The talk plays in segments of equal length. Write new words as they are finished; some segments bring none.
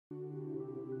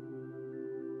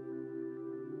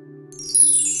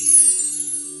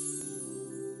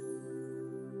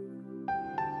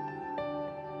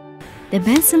The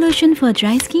best solution for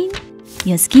dry skin?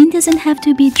 Your skin doesn't have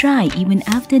to be dry even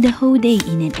after the whole day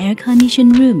in an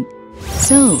air-conditioned room.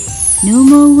 So, no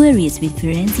more worries with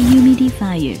Firenzzi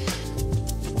Humidifier.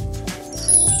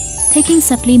 Taking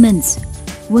supplements,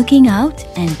 working out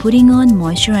and putting on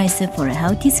moisturizer for a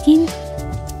healthy skin?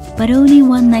 But only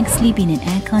one night's sleep in an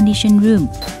air-conditioned room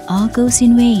all goes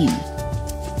in vain.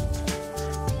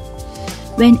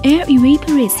 When air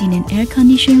evaporates in an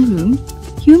air-conditioned room,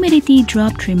 humidity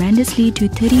drops tremendously to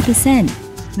 30%,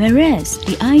 whereas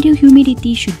the ideal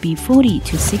humidity should be 40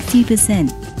 to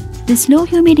 60%. This low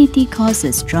humidity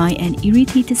causes dry and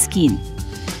irritated skin.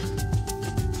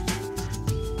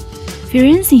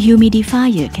 Firenzzi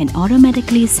Humidifier can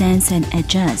automatically sense and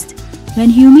adjust. When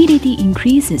humidity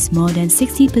increases more than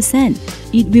 60%,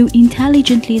 it will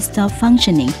intelligently stop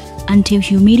functioning until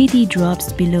humidity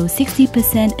drops below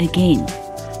 60% again.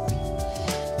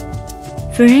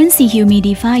 Firenzzi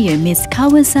Humidifier mist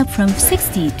covers up from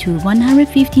 60 to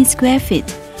 150 square feet.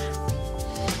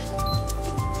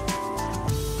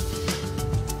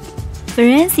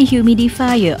 Firenzzi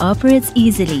Humidifier operates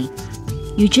easily.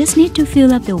 You just need to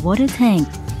fill up the water tank,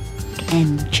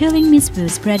 and chilling mist will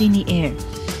spread in the air.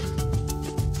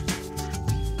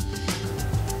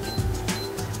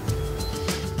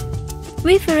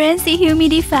 With Firenzzi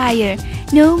Humidifier,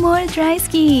 no more dry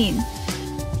skin!